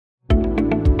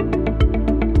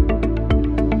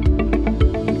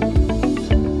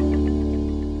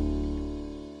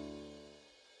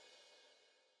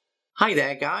Hi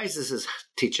there guys, this is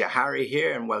Teacher Harry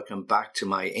here and welcome back to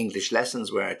my English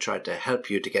lessons where I try to help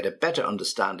you to get a better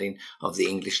understanding of the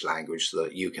English language so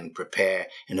that you can prepare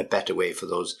in a better way for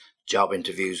those job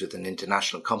interviews with an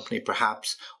international company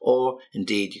perhaps, or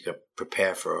indeed you could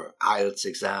prepare for IELTS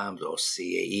exams or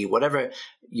CAE, whatever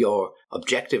your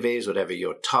objective is, whatever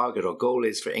your target or goal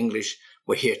is for English,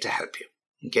 we're here to help you.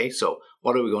 Okay, so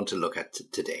what are we going to look at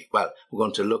today? Well, we're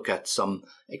going to look at some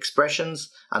expressions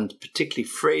and particularly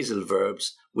phrasal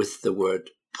verbs with the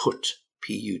word put,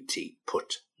 P-U-T,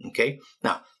 put. Okay,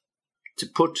 now to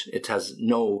put, it has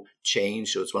no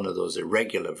change, so it's one of those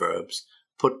irregular verbs.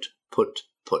 Put, put,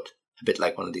 put. A bit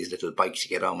like one of these little bikes you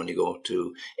get on when you go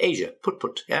to Asia. Put,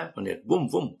 put, yeah, when you boom,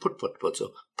 boom, put, put, put.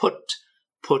 So put,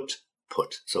 put,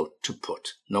 put. So to put,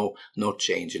 no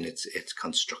change in its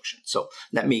construction. So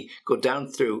let me go down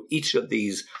through each of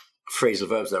these phrasal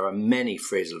verbs. There are many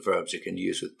phrasal verbs you can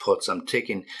use with puts. I'm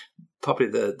taking probably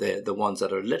the ones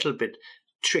that are a little bit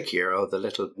trickier, or the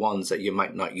little ones that you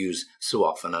might not use so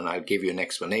often, and I'll give you an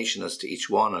explanation as to each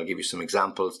one. I'll give you some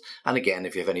examples, and again,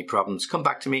 if you have any problems, come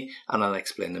back to me and I'll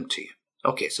explain them to you.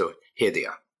 Okay, so here they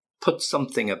are. Put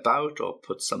something about or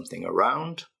put something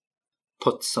around.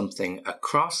 Put something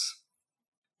across.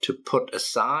 To put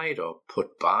aside or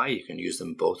put by, you can use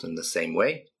them both in the same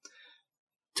way.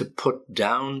 To put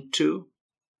down to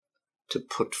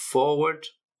put forward,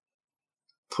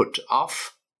 put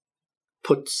off,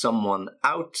 put someone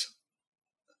out,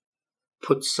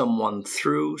 put someone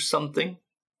through something,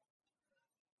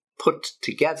 put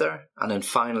together, and then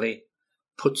finally,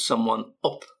 put someone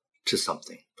up to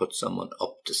something, put someone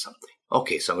up to something.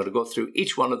 Okay, so I'm going to go through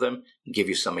each one of them and give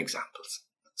you some examples.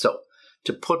 So,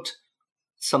 to put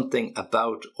something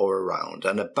about or around,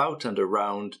 and about and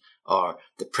around are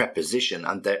the preposition,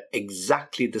 and they're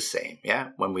exactly the same. Yeah,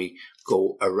 when we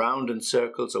go around in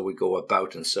circles or we go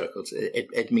about in circles,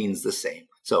 it means the same.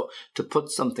 So to put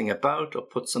something about or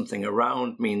put something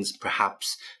around means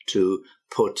perhaps to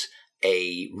put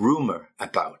a rumor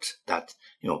about that,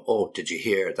 oh, did you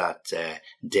hear that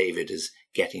David is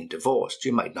getting divorced?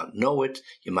 You might not know it,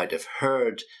 you might have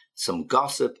heard some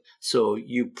gossip, so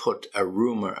you put a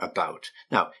rumor about.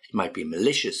 Now, it might be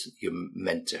malicious, you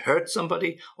meant to hurt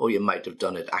somebody, or you might have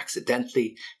done it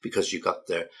accidentally because you got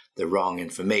the wrong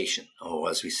information,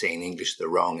 or as we say in English, the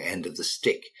wrong end of the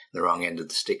stick. The wrong end of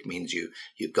the stick means you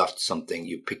got something,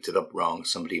 you picked it up wrong,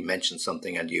 somebody mentioned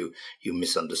something and you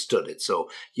misunderstood it. So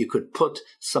you could put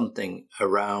something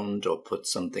around or put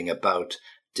something about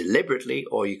deliberately,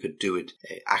 or you could do it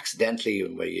accidentally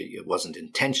where it wasn't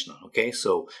intentional. Okay,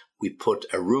 so we put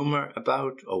a rumor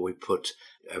about or we put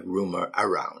a rumor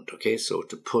around. Okay, so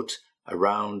to put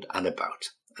around and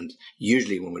about. And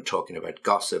usually when we're talking about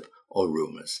gossip or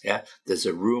rumors, yeah, there's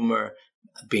a rumor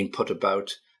being put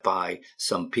about by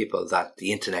some people that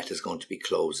the internet is going to be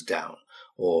closed down,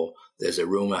 or there's a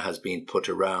rumor has been put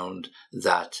around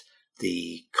that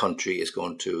the country is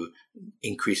going to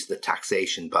increase the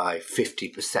taxation by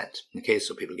 50%. Okay,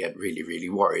 so people get really, really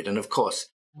worried. And of course,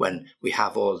 when we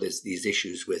have all these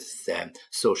issues with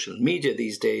social media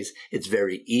these days, it's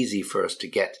very easy for us to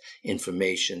get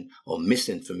information or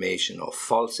misinformation or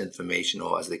false information,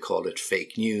 or as they call it,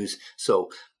 fake news. So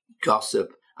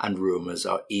gossip and rumors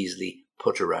are easily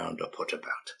put around or put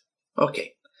about.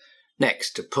 Okay.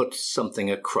 Next, to put something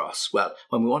across. Well,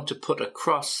 when we want to put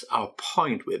across our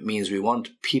point, it means we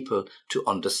want people to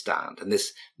understand. And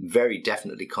this very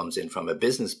definitely comes in from a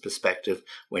business perspective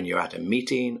when you're at a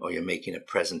meeting or you're making a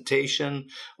presentation,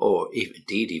 or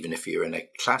even if you're in a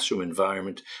classroom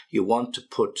environment, you want to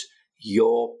put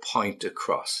your point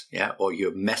across, yeah, or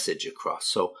your message across.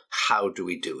 So how do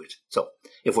we do it? So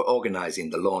if we're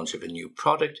organizing the launch of a new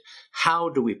product, how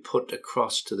do we put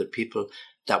across to the people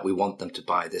that we want them to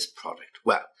buy this product?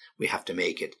 Well, we have to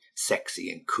make it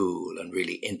sexy and cool and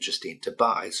really interesting to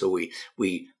buy. So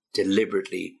we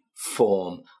deliberately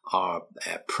form our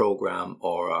program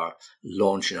or our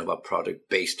launching of our product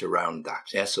based around that.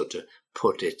 Yeah, so to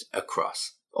put it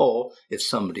across. Or if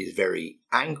somebody is very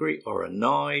angry or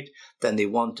annoyed, then they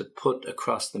want to put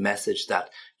across the message that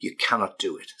you cannot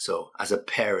do it. So as a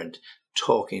parent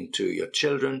talking to your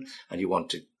children and you want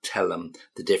to tell them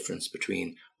the difference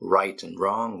between right and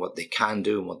wrong, what they can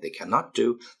do and what they cannot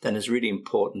do, then it's really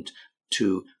important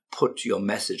to put your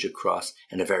message across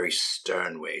in a very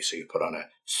stern way. So you put on a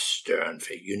stern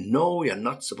face. You know you're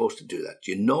not supposed to do that.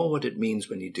 You know what it means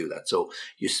when you do that. So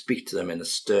you speak to them in a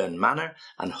stern manner,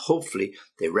 and hopefully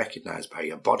they recognize by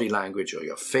your body language or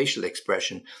your facial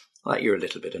expression that you're a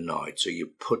little bit annoyed. So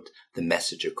you put the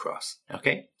message across.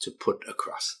 Okay? To put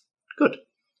across. Good.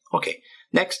 Okay.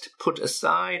 Next, put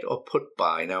aside or put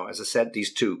by. Now, as I said,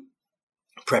 these two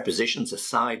prepositions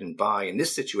aside and by. In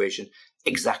this situation,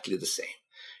 exactly the same.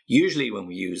 Usually when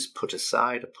we use put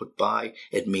aside or put by,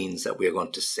 it means that we're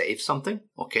going to save something.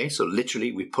 Okay, so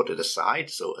literally we put it aside.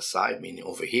 So aside meaning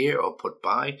over here, or put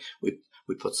by, we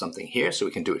put something here so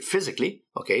we can do it physically.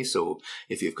 Okay, so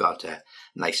if you've got a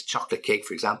nice chocolate cake,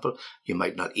 for example, you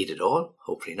might not eat it all,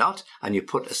 hopefully not, and you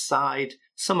put aside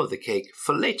some of the cake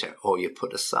for later, or you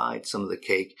put aside some of the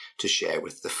cake to share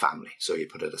with the family. So you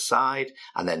put it aside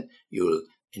and then you'll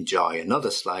enjoy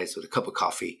another slice with a cup of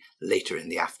coffee later in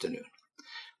the afternoon.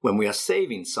 When we are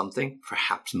saving something,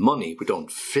 perhaps money, we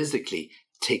don't physically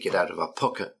take it out of our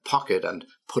pocket and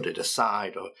put it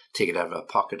aside, or take it out of our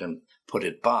pocket and put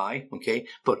it by, okay?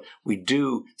 But we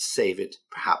do save it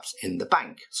perhaps in the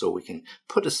bank. So we can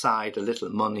put aside a little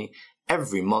money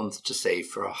every month to save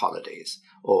for our holidays.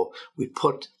 Or we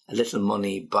put a little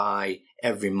money by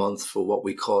every month for what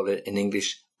we call it in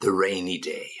English, the rainy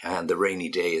day. And the rainy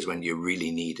day is when you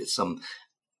really need it. Some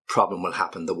problem will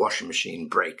happen, the washing machine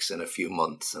breaks in a few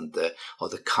months, and the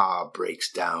car breaks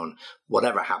down,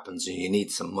 whatever happens, and you need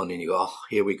some money and you go, oh,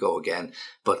 here we go again.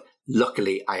 But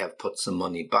luckily I have put some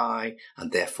money by,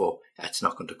 and therefore it's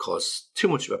not going to cause too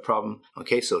much of a problem.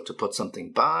 Okay, so to put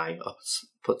something by or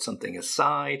put something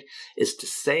aside is to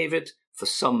save it for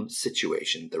some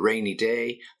situation, the rainy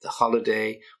day, the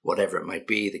holiday, whatever it might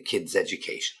be, the kids'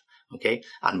 education. Okay,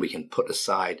 and we can put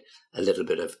aside a little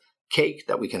bit of cake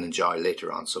that we can enjoy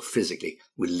later on. So physically,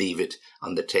 we leave it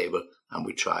on the table and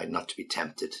we try not to be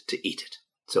tempted to eat it.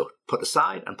 So put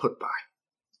aside and put by.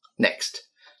 Next,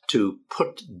 to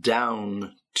put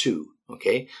down to.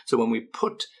 Okay, so when we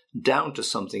put down to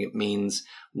something, it means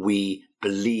we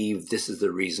believe this is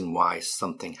the reason why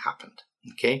something happened.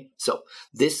 Okay, so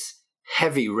this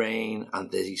heavy rain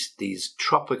and these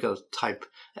tropical type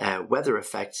weather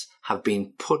effects have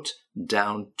been put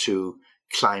down to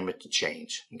climate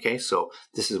change. Okay, so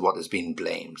this is what has been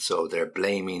blamed. So they're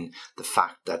blaming the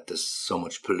fact that there's so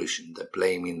much pollution. They're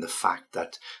blaming the fact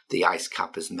that the ice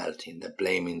cap is melting. They're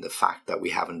blaming the fact that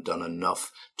we haven't done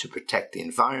enough to protect the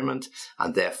environment,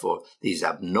 and therefore these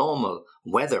abnormal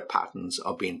weather patterns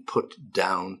are being put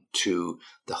down to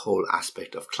the whole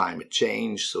aspect of climate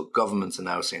change. So governments are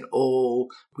now saying, oh,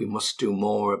 we must do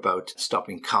more about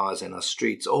stopping cars in our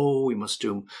streets. Oh, we must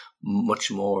do much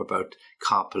more about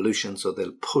car pollution. So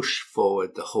they'll push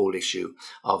forward the whole issue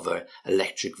of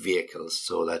electric vehicles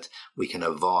so that we can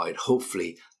avoid,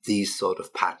 hopefully, these sort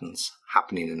of patterns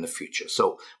happening in the future.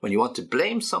 So when you want to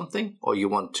blame something, or you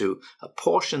want to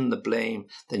apportion the blame,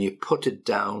 then you put it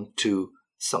down to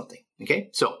something.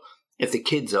 Okay, so if the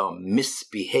kids are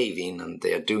misbehaving and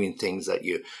they're doing things that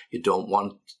you don't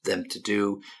want them to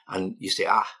do, and you say,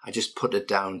 I just put it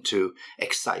down to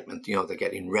excitement. You know, they're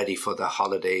getting ready for the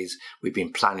holidays. We've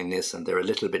been planning this and they're a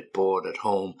little bit bored at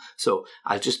home. So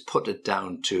I'll just put it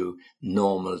down to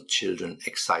normal children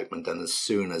excitement. And as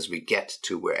soon as we get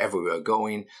to wherever we're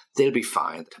going, they'll be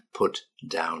fine. To put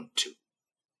down to.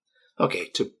 Okay,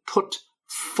 to put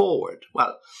forward.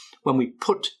 Well, when we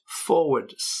put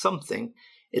forward something,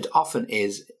 it often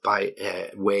is by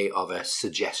way of a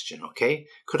suggestion, okay?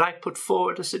 Could I put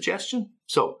forward a suggestion?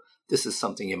 So this is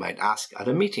something you might ask at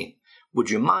a meeting. Would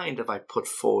you mind if I put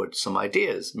forward some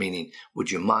ideas? Meaning,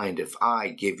 would you mind if I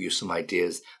give you some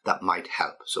ideas that might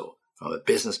help? So from a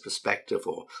business perspective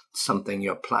or something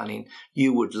you're planning,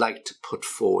 you would like to put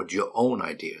forward your own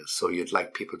ideas. So you'd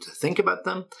like people to think about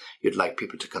them, you'd like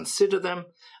people to consider them,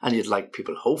 and you'd like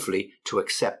people, hopefully, to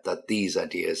accept that these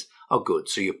ideas are good.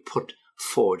 So you put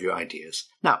forward your ideas.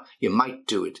 Now, you might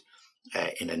do it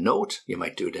in a note, you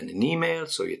might do it in an email,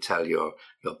 so you tell your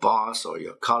boss or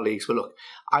your colleagues, well, look,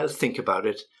 I'll think about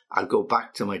it, I'll go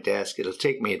back to my desk, it'll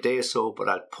take me a day or so, but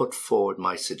I'll put forward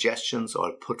my suggestions, or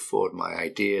I'll put forward my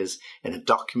ideas in a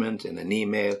document, in an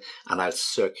email, and I'll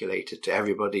circulate it to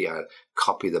everybody, I'll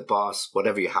copy the boss,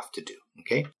 whatever you have to do,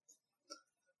 okay?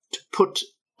 To put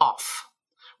off.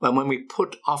 Well, when we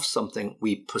put off something,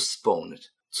 we postpone it.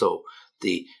 So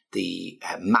the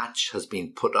match has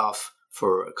been put off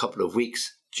for a couple of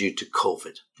weeks due to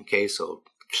COVID. Okay, so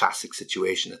classic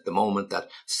situation at the moment that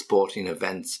sporting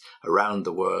events around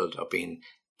the world are being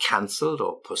cancelled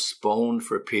or postponed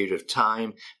for a period of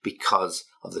time because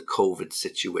of the COVID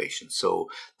situation. So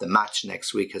the match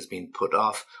next week has been put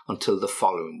off until the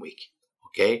following week.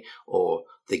 Okay, or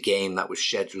the game that was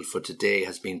scheduled for today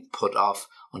has been put off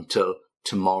until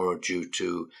tomorrow due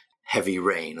to heavy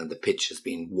rain, and the pitch has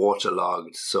been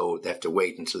waterlogged, so they have to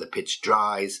wait until the pitch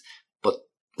dries. But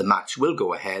the match will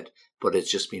go ahead, but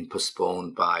it's just been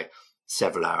postponed by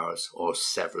several hours or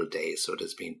several days, so it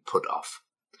has been put off.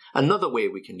 Another way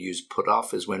we can use put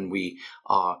off is when we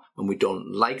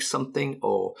don't like something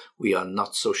or we are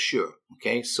not so sure.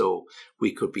 Okay, so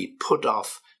we could be put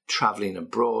off traveling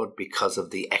abroad because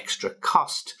of the extra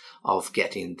cost of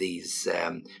getting these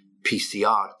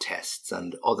PCR tests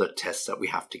and other tests that we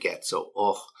have to get. So,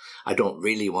 I don't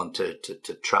really want to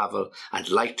travel. I'd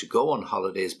like to go on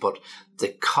holidays, but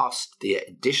the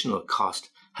additional cost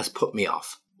has put me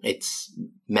off. It's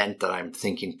meant that I'm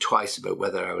thinking twice about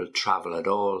whether I will travel at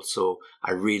all. So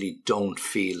I really don't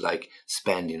feel like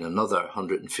spending another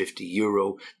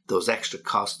 €150. Those extra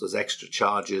costs, those extra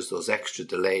charges, those extra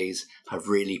delays have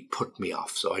really put me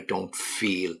off. So I don't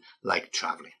feel like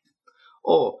traveling.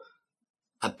 Or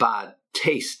a bad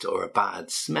taste or a bad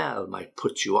smell might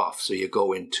put you off. So you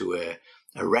go into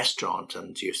a restaurant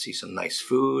and you see some nice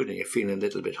food and you're feeling a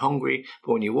little bit hungry.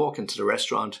 But when you walk into the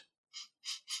restaurant,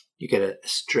 you get a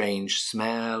strange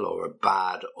smell or a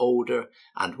bad odor,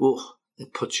 and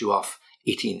it puts you off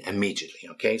eating immediately.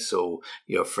 Okay, so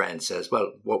your friend says,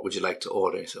 well, what would you like to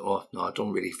order? You say, oh, no, I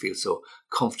don't really feel so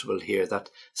comfortable here. That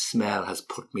smell has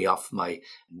put me off my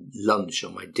lunch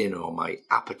or my dinner or my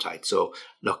appetite. So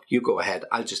look, you go ahead.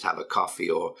 I'll just have a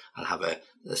coffee or I'll have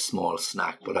a small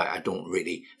snack, but I don't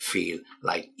really feel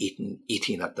like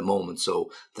eating at the moment.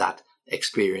 So that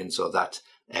experience or that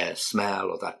smell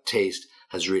or that taste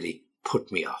has really put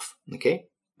me off. Okay,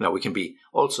 now we can be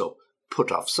also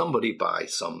put off somebody by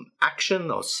some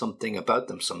action or something about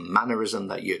them, some mannerism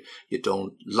that you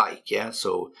don't like. Yeah,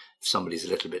 so if somebody's a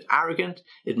little bit arrogant,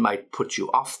 it might put you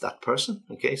off that person.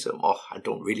 Okay, so I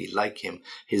don't really like him.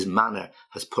 His manner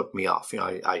has put me off.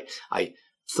 I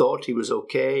thought he was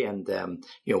okay, and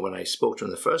when I spoke to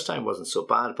him the first time, it wasn't so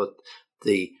bad. But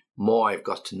the more I've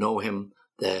got to know him,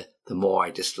 the more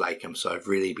I dislike him. So I've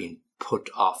really been put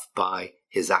off by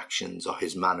his actions or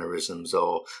his mannerisms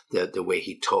or the way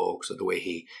he talks or the way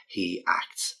he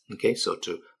acts. Okay, so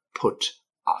to put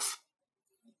off.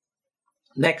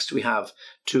 Next, we have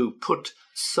to put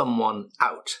someone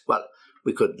out. Well,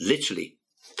 we could literally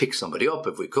pick somebody up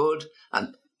if we could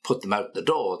and put them out the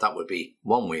door. That would be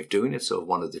one way of doing it. So if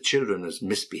one of the children is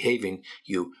misbehaving,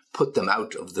 you put them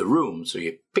out of the room. So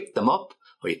you pick them up,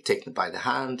 or you take them by the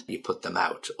hand, you put them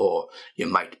out. Or you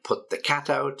might put the cat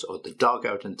out or the dog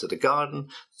out into the garden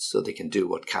so they can do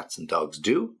what cats and dogs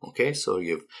do. Okay, so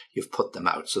you've put them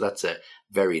out. So that's a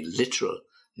very literal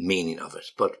meaning of it.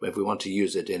 But if we want to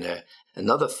use it in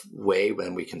another way,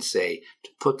 when we can say to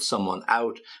put someone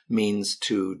out means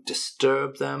to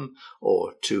disturb them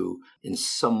or to in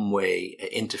some way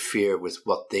interfere with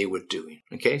what they were doing.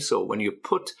 Okay, so when you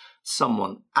put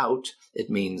someone out,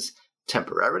 it means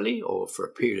temporarily or for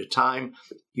a period of time,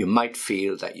 you might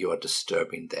feel that you are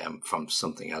disturbing them from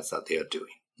something else that they are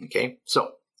doing. Okay,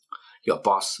 so your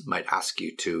boss might ask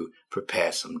you to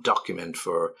prepare some document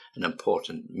for an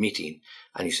important meeting,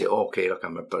 and you say, okay, look,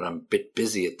 I'm a bit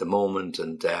busy at the moment,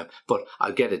 and but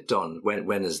I'll get it done.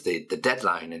 When is the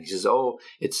deadline? And he says,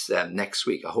 it's next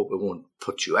week. I hope it won't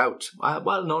put you out.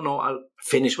 Well, no, I'll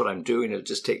finish what I'm doing. It'll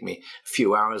just take me a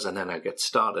few hours, and then I'll get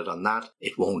started on that.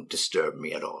 It won't disturb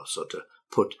me at all. So to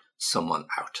put someone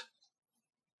out.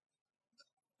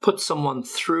 Put someone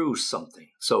through something.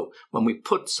 So when we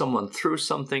put someone through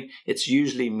something, it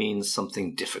usually means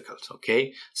something difficult,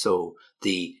 okay? So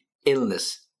the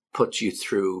illness put you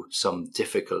through some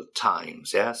difficult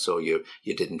times, yeah? So you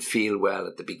didn't feel well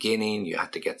at the beginning, you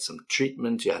had to get some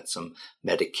treatment, you had some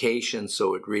medication,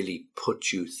 so it really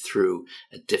put you through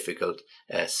a difficult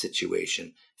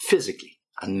situation physically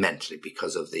and mentally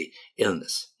because of the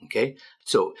illness, okay?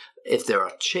 So if there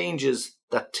are changes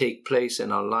that take place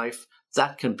in our life,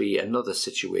 that can be another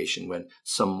situation when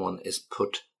someone is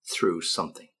put through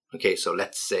something. Okay, so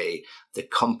let's say the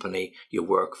company you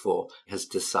work for has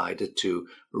decided to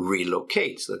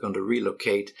relocate. So they're going to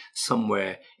relocate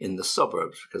somewhere in the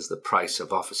suburbs because the price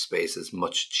of office space is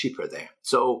much cheaper there.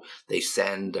 So they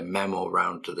send a memo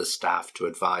around to the staff to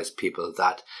advise people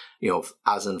that,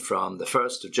 as in from the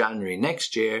 1st of January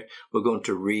next year, we're going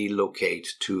to relocate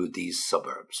to these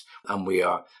suburbs. And we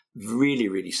are really,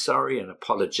 really sorry and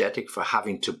apologetic for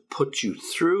having to put you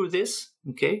through this.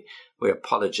 Okay, we're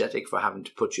apologetic for having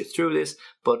to put you through this,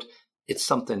 but it's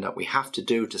something that we have to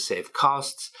do to save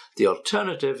costs. The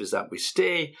alternative is that we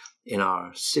stay in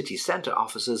our city centre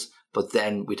offices, but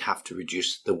then we'd have to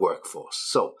reduce the workforce.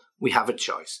 So we have a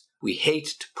choice. We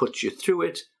hate to put you through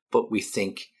it, but we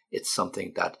think it's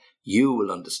something that you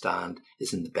will understand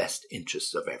is in the best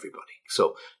interests of everybody.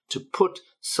 So to put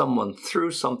someone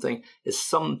through something is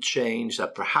some change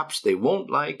that perhaps they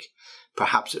won't like,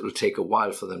 perhaps it will take a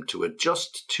while for them to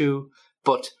adjust to,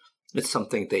 but it's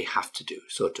something they have to do.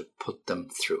 So to put them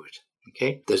through it.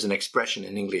 Okay, there's an expression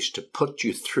in English to put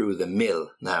you through the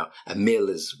mill. Now, a mill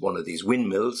is one of these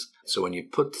windmills. So when you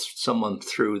put someone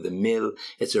through the mill,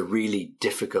 it's a really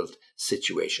difficult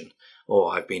situation. Oh,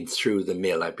 I've been through the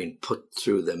mill. I've been put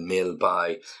through the mill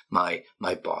by my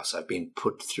boss. I've been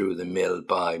put through the mill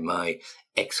by my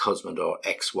ex-husband or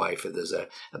ex-wife if there's a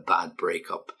bad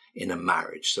breakup in a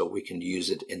marriage. So we can use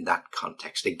it in that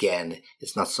context. Again,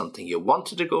 it's not something you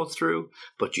wanted to go through,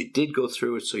 but you did go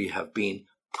through it. So you have been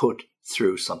put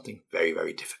through something very,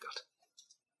 very difficult.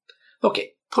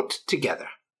 Okay, put together.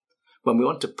 When we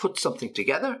want to put something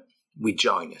together, we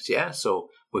join it, yeah? So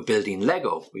we're building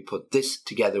Lego. We put this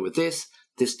together with this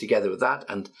together with that,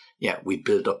 and yeah, we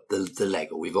build up the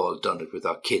Lego. We've all done it with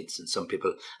our kids, and some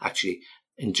people actually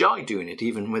enjoy doing it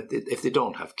even with it if they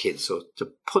don't have kids. So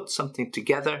to put something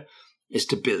together is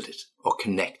to build it or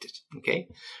connect it, okay?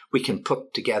 We can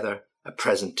put together a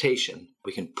presentation.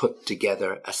 We can put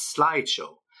together a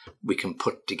slideshow. We can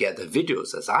put together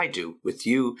videos, as I do with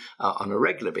you on a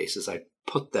regular basis. I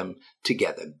put them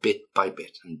together bit by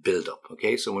bit and build up,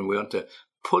 okay? So when we want to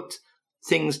put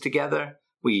things together,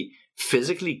 we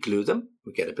physically glue them.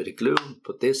 We get a bit of glue,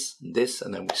 put this and this,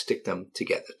 and then we stick them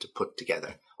together to put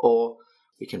together. Or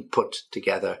we can put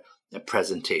together a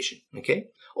presentation, okay?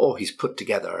 Or he's put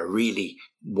together a really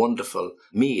wonderful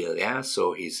meal, yeah?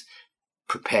 So he's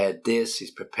prepared this,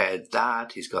 he's prepared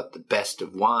that, he's got the best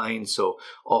of wine. So,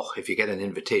 if you get an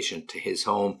invitation to his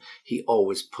home, he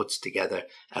always puts together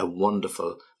a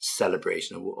wonderful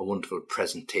celebration, a wonderful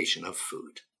presentation of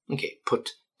food. Okay,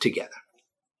 put together.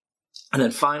 And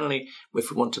then finally,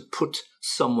 if we want to put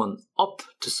someone up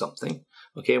to something,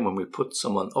 okay, when we put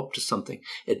someone up to something,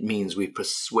 it means we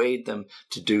persuade them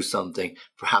to do something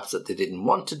perhaps that they didn't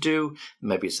want to do.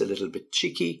 Maybe it's a little bit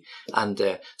cheeky.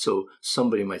 And so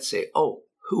somebody might say, oh,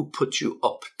 who put you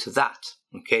up to that?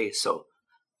 Okay, so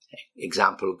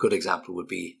good example would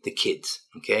be the kids.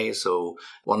 Okay, so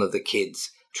one of the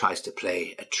kids tries to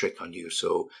play a trick on you.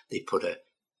 So they put a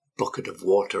bucket of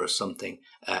water or something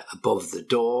above the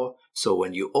door. So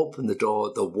when you open the door,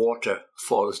 the water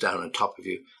falls down on top of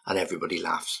you and everybody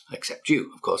laughs, except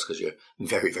you, of course, because you're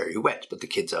very, very wet. But the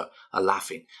kids are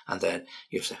laughing. And then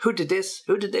you say, who did this?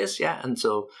 Who did this? Yeah. And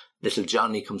so little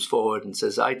Johnny comes forward and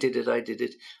says, I did it.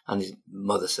 And his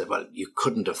mother said, well, you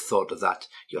couldn't have thought of that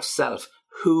yourself.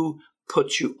 Who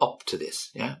put you up to this?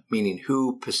 Yeah, meaning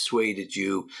who persuaded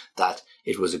you that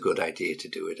it was a good idea to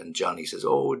do it? And Johnny says,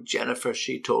 oh, Jennifer,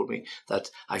 she told me that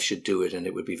I should do it and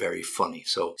it would be very funny.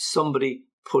 So somebody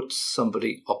puts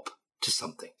somebody up to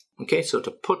something. Okay, so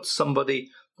to put somebody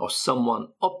or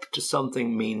someone up to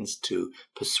something means to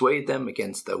persuade them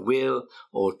against their will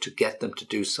or to get them to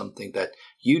do something that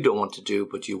you don't want to do,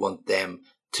 but you want them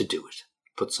to do it.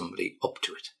 Put somebody up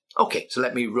to it. Okay, so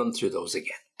let me run through those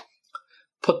again.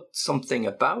 Put something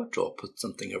about or put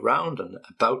something around, and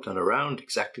about and around,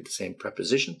 exactly the same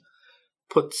preposition.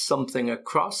 Put something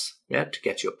across, yeah, to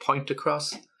get your point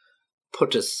across.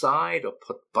 Put aside or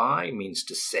put by means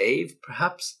to save,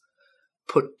 perhaps.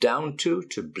 Put down to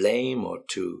blame or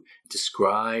to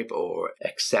describe or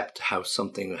accept how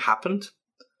something happened.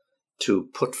 To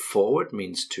put forward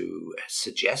means to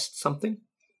suggest something.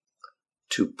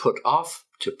 To put off,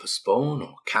 to postpone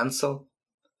or cancel.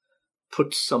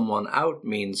 Put someone out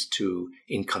means to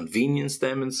inconvenience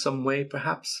them in some way,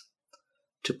 perhaps.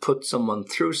 To put someone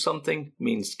through something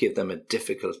means to give them a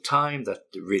difficult time that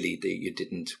really you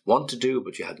didn't want to do,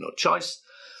 but you had no choice.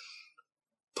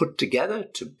 Put together,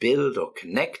 to build or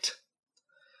connect.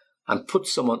 And put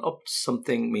someone up to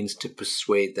something means to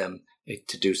persuade them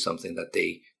to do something that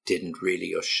they didn't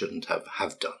really or shouldn't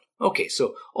have done. Okay,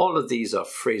 so all of these are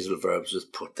phrasal verbs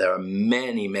with put. There are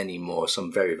many, many more,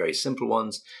 some very, very simple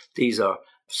ones. These are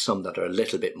some that are a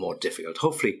little bit more difficult.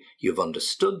 Hopefully you've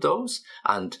understood those,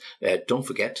 and don't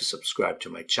forget to subscribe to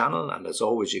my channel. And as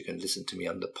always, you can listen to me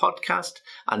on the podcast,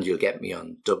 and you'll get me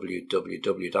on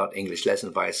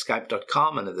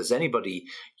www.englishlessonviaskype.com. And if there's anybody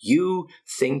you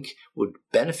think would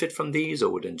benefit from these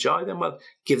or would enjoy them, well,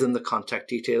 give them the contact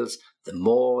details. The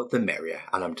more, the merrier.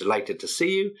 And I'm delighted to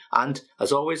see you. And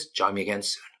as always, join me again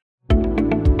soon.